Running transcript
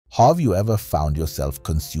Have you ever found yourself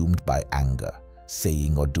consumed by anger,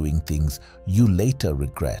 saying or doing things you later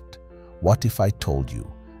regret? What if I told you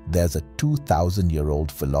there's a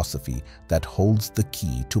 2,000-year-old philosophy that holds the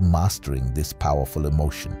key to mastering this powerful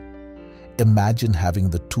emotion? Imagine having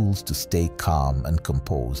the tools to stay calm and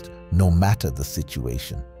composed no matter the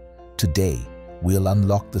situation. Today, we'll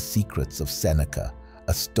unlock the secrets of Seneca,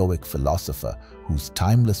 a Stoic philosopher whose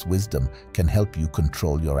timeless wisdom can help you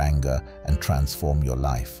control your anger and transform your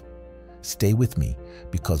life. Stay with me,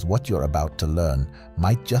 because what you're about to learn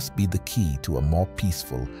might just be the key to a more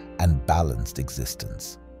peaceful and balanced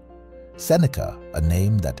existence. Seneca, a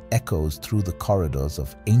name that echoes through the corridors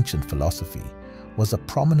of ancient philosophy, was a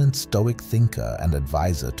prominent Stoic thinker and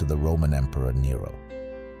advisor to the Roman Emperor Nero.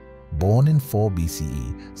 Born in 4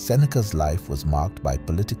 BCE, Seneca's life was marked by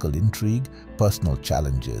political intrigue, personal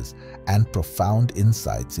challenges, and profound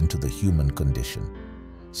insights into the human condition.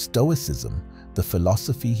 Stoicism, the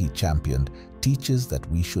philosophy he championed, teaches that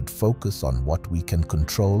we should focus on what we can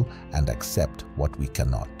control and accept what we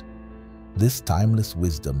cannot. This timeless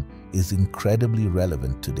wisdom is incredibly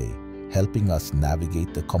relevant today, helping us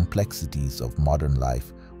navigate the complexities of modern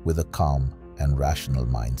life with a calm and rational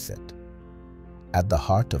mindset. At the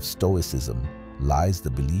heart of Stoicism lies the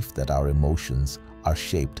belief that our emotions are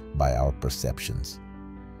shaped by our perceptions.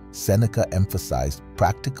 Seneca emphasized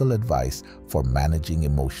practical advice for managing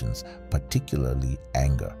emotions, particularly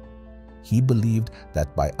anger. He believed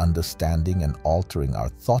that by understanding and altering our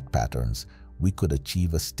thought patterns, we could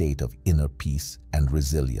achieve a state of inner peace and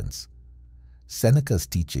resilience. Seneca's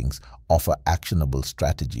teachings offer actionable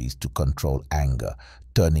strategies to control anger,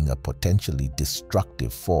 turning a potentially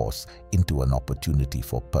destructive force into an opportunity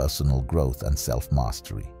for personal growth and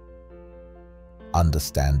self-mastery.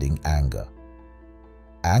 Understanding anger.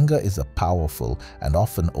 Anger is a powerful and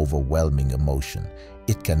often overwhelming emotion.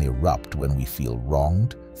 It can erupt when we feel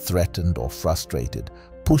wronged, threatened, or frustrated,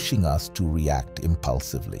 pushing us to react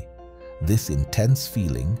impulsively. This intense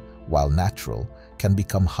feeling, while natural, can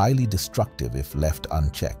become highly destructive if left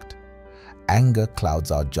unchecked. Anger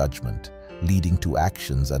clouds our judgment, leading to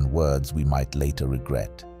actions and words we might later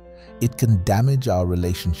regret. It can damage our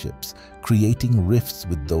relationships, creating rifts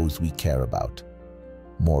with those we care about.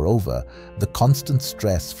 Moreover, the constant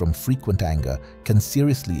stress from frequent anger can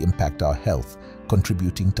seriously impact our health,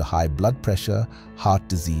 contributing to high blood pressure, heart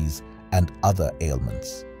disease, and other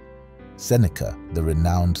ailments. Seneca, the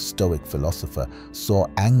renowned Stoic philosopher, saw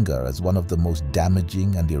anger as one of the most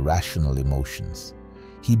damaging and irrational emotions.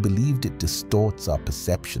 He believed it distorts our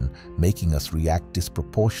perception, making us react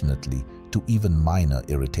disproportionately to even minor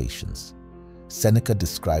irritations. Seneca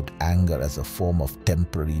described anger as a form of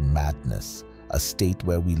temporary madness, a state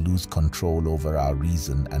where we lose control over our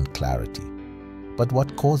reason and clarity. But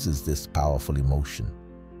what causes this powerful emotion?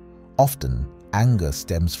 Often, anger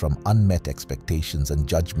stems from unmet expectations and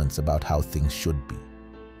judgments about how things should be.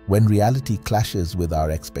 When reality clashes with our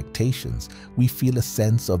expectations, we feel a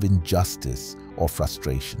sense of injustice or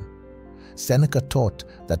frustration. Seneca taught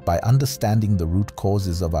that by understanding the root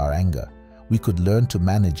causes of our anger, we could learn to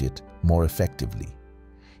manage it more effectively.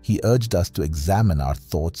 He urged us to examine our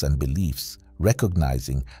thoughts and beliefs,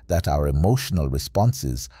 recognizing that our emotional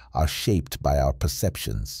responses are shaped by our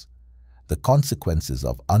perceptions. The consequences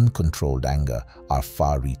of uncontrolled anger are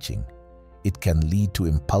far-reaching. It can lead to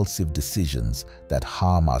impulsive decisions that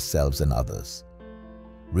harm ourselves and others.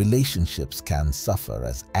 Relationships can suffer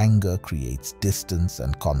as anger creates distance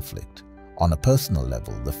and conflict. On a personal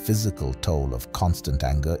level, the physical toll of constant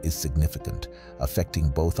anger is significant, affecting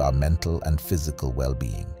both our mental and physical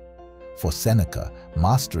well-being. For Seneca,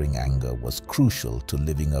 mastering anger was crucial to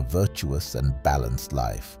living a virtuous and balanced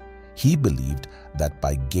life. He believed that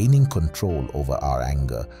by gaining control over our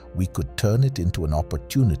anger, we could turn it into an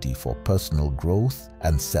opportunity for personal growth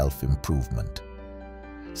and self-improvement.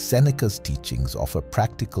 Seneca's teachings offer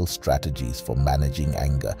practical strategies for managing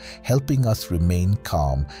anger, helping us remain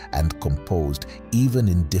calm and composed even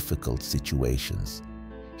in difficult situations.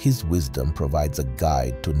 His wisdom provides a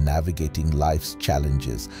guide to navigating life's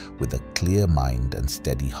challenges with a clear mind and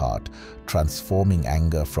steady heart, transforming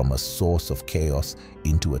anger from a source of chaos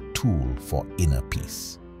into a tool for inner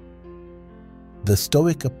peace. The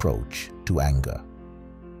Stoic approach to anger.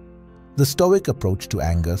 The Stoic approach to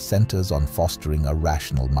anger centers on fostering a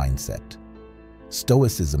rational mindset.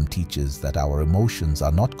 Stoicism teaches that our emotions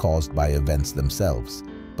are not caused by events themselves,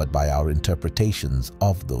 but by our interpretations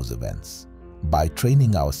of those events. By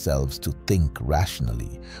training ourselves to think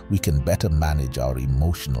rationally, we can better manage our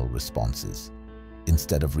emotional responses.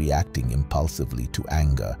 Instead of reacting impulsively to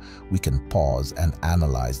anger, we can pause and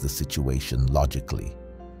analyze the situation logically.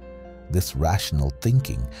 This rational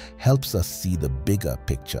thinking helps us see the bigger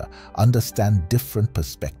picture, understand different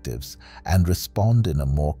perspectives, and respond in a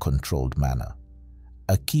more controlled manner.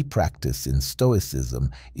 A key practice in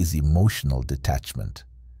Stoicism is emotional detachment.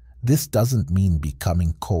 This doesn't mean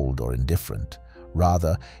becoming cold or indifferent.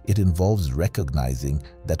 Rather, it involves recognizing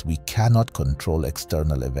that we cannot control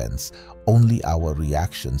external events, only our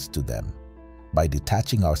reactions to them. By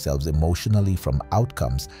detaching ourselves emotionally from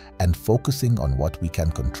outcomes and focusing on what we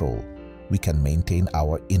can control, we can maintain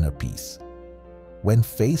our inner peace. When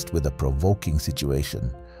faced with a provoking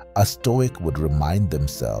situation, a Stoic would remind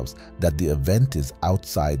themselves that the event is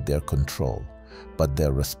outside their control, but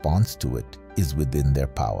their response to it is within their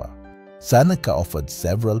power. Seneca offered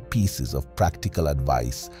several pieces of practical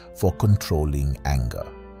advice for controlling anger.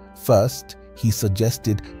 First, he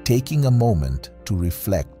suggested taking a moment to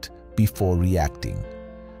reflect before reacting.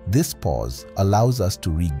 This pause allows us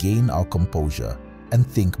to regain our composure and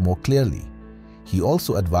think more clearly. He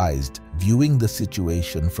also advised viewing the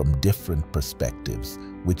situation from different perspectives,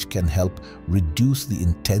 which can help reduce the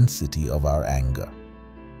intensity of our anger.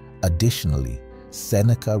 Additionally,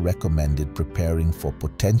 Seneca recommended preparing for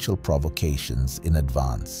potential provocations in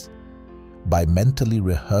advance. By mentally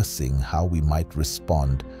rehearsing how we might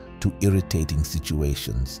respond to irritating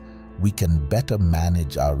situations, we can better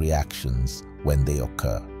manage our reactions when they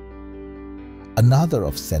occur. Another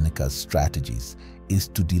of Seneca's strategies is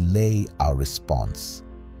to delay our response.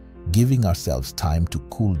 Giving ourselves time to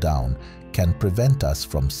cool down can prevent us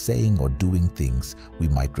from saying or doing things we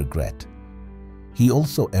might regret. He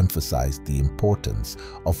also emphasized the importance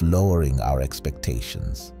of lowering our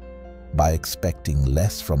expectations. By expecting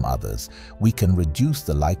less from others, we can reduce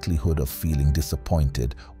the likelihood of feeling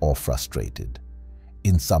disappointed or frustrated.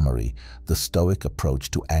 In summary, the Stoic approach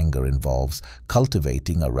to anger involves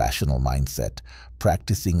cultivating a rational mindset,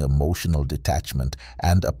 practicing emotional detachment,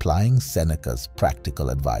 and applying Seneca's practical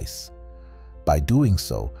advice. By doing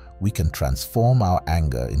so, we can transform our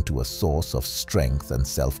anger into a source of strength and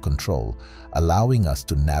self-control, allowing us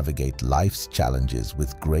to navigate life's challenges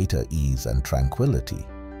with greater ease and tranquility.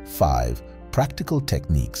 5. Practical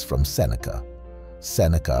techniques from Seneca.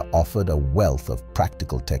 Seneca offered a wealth of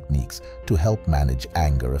practical techniques to help manage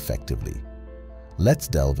anger effectively. Let's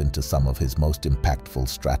delve into some of his most impactful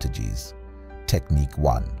strategies. Technique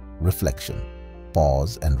 1. Reflection.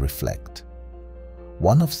 Pause and reflect.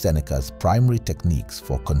 One of Seneca's primary techniques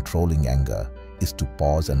for controlling anger is to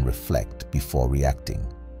pause and reflect before reacting.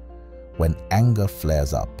 When anger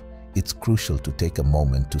flares up, it's crucial to take a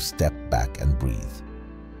moment to step back and breathe.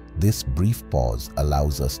 This brief pause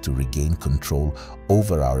allows us to regain control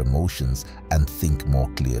over our emotions and think more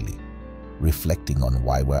clearly. Reflecting on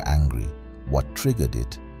why we're angry, what triggered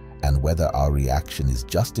it, and whether our reaction is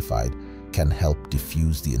justified can help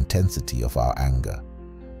diffuse the intensity of our anger.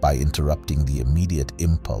 By interrupting the immediate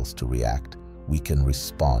impulse to react, we can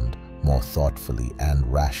respond more thoughtfully and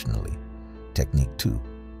rationally. Technique 2.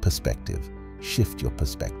 Perspective. Shift your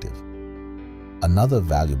perspective. Another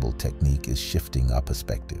valuable technique is shifting our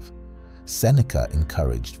perspective. Seneca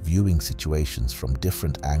encouraged viewing situations from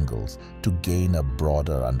different angles to gain a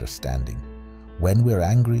broader understanding. When we're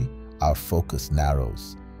angry, our focus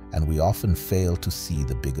narrows, and we often fail to see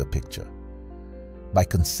the bigger picture. By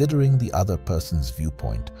considering the other person's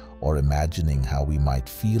viewpoint or imagining how we might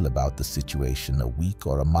feel about the situation a week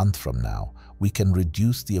or a month from now, we can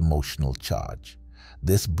reduce the emotional charge.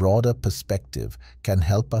 This broader perspective can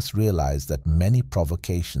help us realize that many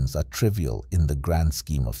provocations are trivial in the grand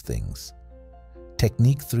scheme of things.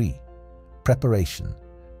 Technique 3. Preparation.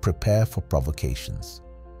 Prepare for provocations.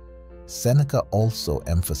 Seneca also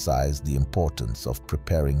emphasized the importance of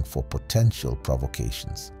preparing for potential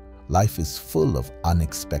provocations. Life is full of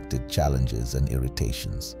unexpected challenges and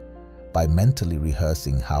irritations. By mentally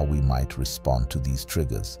rehearsing how we might respond to these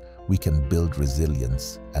triggers, we can build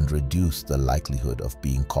resilience and reduce the likelihood of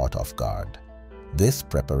being caught off guard. This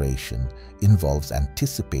preparation involves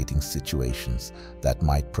anticipating situations that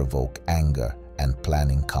might provoke anger and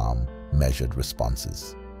planning calm, measured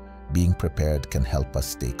responses. Being prepared can help us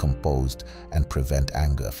stay composed and prevent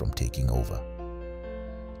anger from taking over.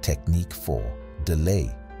 Technique 4.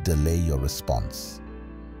 Delay. Delay your response.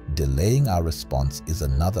 Delaying our response is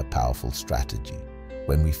another powerful strategy.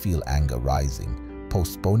 When we feel anger rising,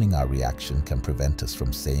 postponing our reaction can prevent us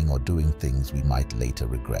from saying or doing things we might later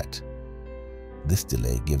regret. This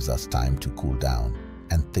delay gives us time to cool down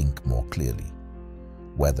and think more clearly.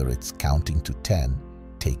 Whether it's counting to 10,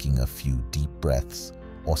 taking a few deep breaths,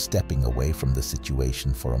 or stepping away from the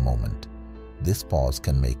situation for a moment, this pause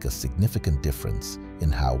can make a significant difference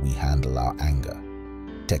in how we handle our anger.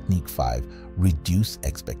 Technique 5, reduce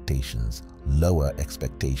expectations, lower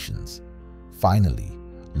expectations. Finally,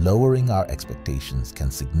 lowering our expectations can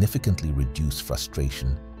significantly reduce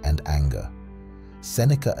frustration and anger.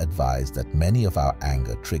 Seneca advised that many of our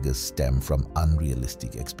anger triggers stem from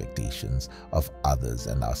unrealistic expectations of others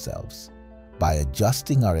and ourselves. By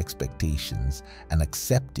adjusting our expectations and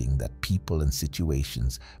accepting that people and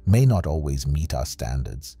situations may not always meet our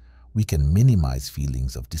standards, we can minimize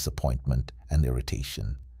feelings of disappointment and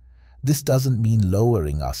irritation. This doesn't mean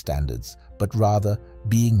lowering our standards, but rather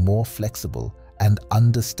being more flexible and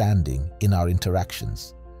understanding in our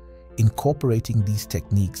interactions. Incorporating these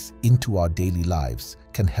techniques into our daily lives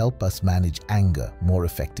can help us manage anger more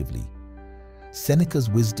effectively. Seneca's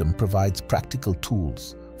wisdom provides practical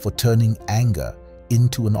tools for turning anger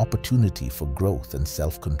into an opportunity for growth and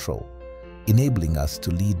self-control, enabling us to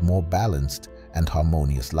lead more balanced and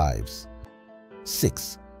harmonious lives.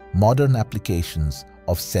 6. Modern applications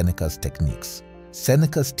of Seneca's techniques.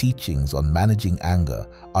 Seneca's teachings on managing anger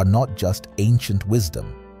are not just ancient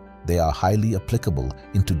wisdom, they are highly applicable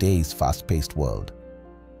in today's fast-paced world.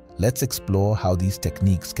 Let's explore how these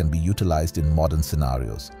techniques can be utilized in modern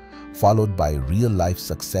scenarios, followed by real-life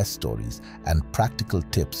success stories and practical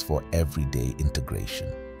tips for everyday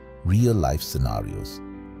integration. Real-life scenarios.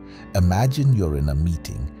 Imagine you're in a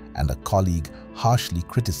meeting and a colleague harshly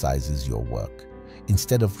criticizes your work.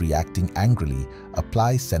 Instead of reacting angrily,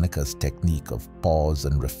 apply Seneca's technique of pause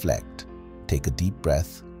and reflect. Take a deep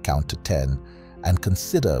breath, count to 10, and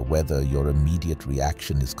consider whether your immediate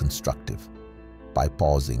reaction is constructive. By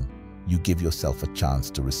pausing, you give yourself a chance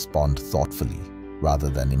to respond thoughtfully rather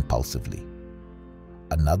than impulsively.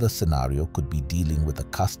 Another scenario could be dealing with a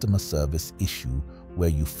customer service issue where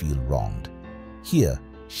you feel wronged. Here,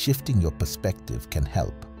 shifting your perspective can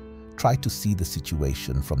help. Try to see the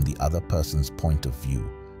situation from the other person's point of view,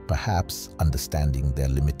 perhaps understanding their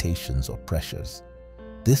limitations or pressures.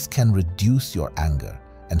 This can reduce your anger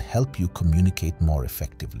and help you communicate more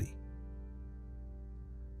effectively.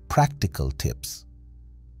 Practical tips.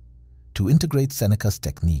 To integrate Seneca's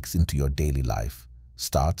techniques into your daily life,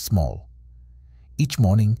 start small. Each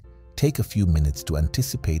morning, take a few minutes to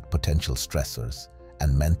anticipate potential stressors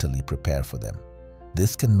and mentally prepare for them.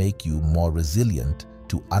 This can make you more resilient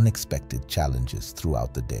to unexpected challenges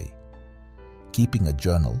throughout the day. Keeping a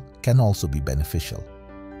journal can also be beneficial.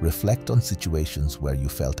 Reflect on situations where you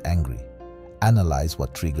felt angry. Analyze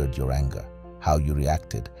what triggered your anger, how you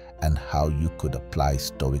reacted, and how you could apply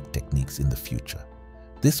Stoic techniques in the future.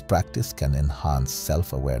 This practice can enhance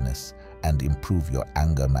self-awareness and improve your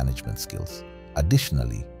anger management skills.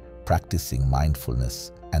 Additionally, practicing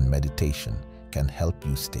mindfulness and meditation can help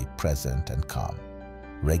you stay present and calm.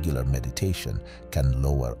 Regular meditation can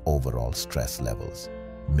lower overall stress levels,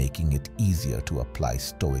 making it easier to apply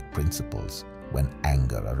Stoic principles when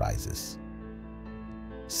anger arises.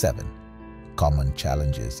 7. Common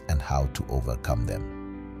challenges and how to overcome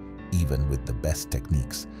them. Even with the best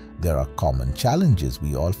techniques, there are common challenges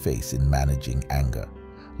we all face in managing anger.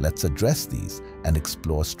 Let's address these and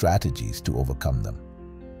explore strategies to overcome them.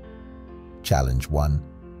 Challenge 1.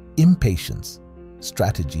 Impatience.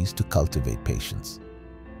 Strategies to cultivate patience.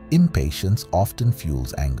 Impatience often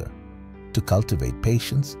fuels anger. To cultivate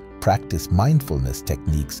patience, practice mindfulness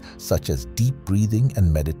techniques such as deep breathing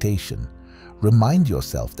and meditation. Remind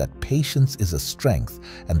yourself that patience is a strength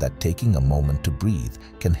and that taking a moment to breathe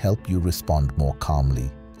can help you respond more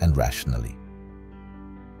calmly and rationally.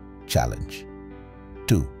 Challenge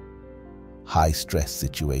 2. High-stress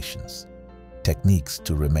situations. Techniques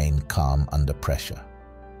to remain calm under pressure.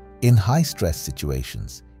 In high-stress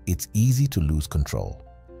situations, it's easy to lose control.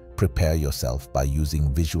 Prepare yourself by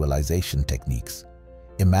using visualization techniques.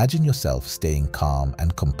 Imagine yourself staying calm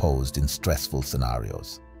and composed in stressful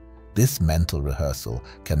scenarios. This mental rehearsal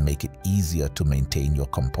can make it easier to maintain your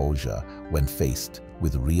composure when faced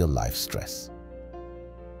with real-life stress.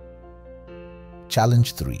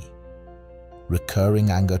 Challenge 3.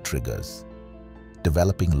 Recurring anger triggers.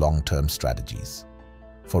 Developing long-term strategies.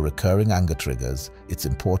 For recurring anger triggers, it's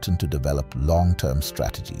important to develop long-term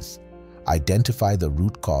strategies. Identify the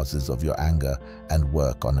root causes of your anger and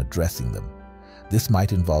work on addressing them. This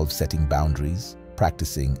might involve setting boundaries,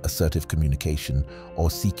 practicing assertive communication,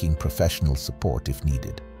 or seeking professional support if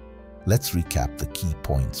needed. Let's recap the key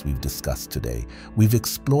points we've discussed today. We've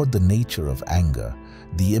explored the nature of anger,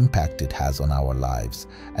 the impact it has on our lives,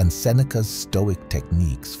 and Seneca's Stoic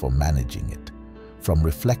techniques for managing it. From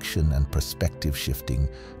reflection and perspective shifting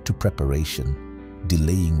to preparation,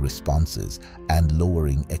 delaying responses, and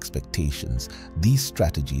lowering expectations, these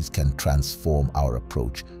strategies can transform our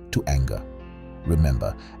approach to anger.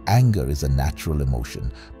 Remember, anger is a natural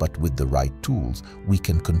emotion, but with the right tools, we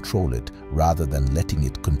can control it rather than letting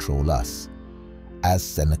it control us. As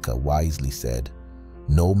Seneca wisely said,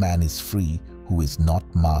 "No man is free who is not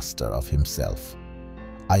master of himself."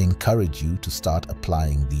 I encourage you to start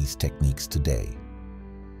applying these techniques today.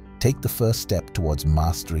 Take the first step towards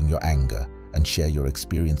mastering your anger and share your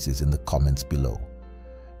experiences in the comments below.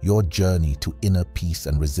 Your journey to inner peace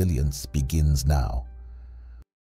and resilience begins now.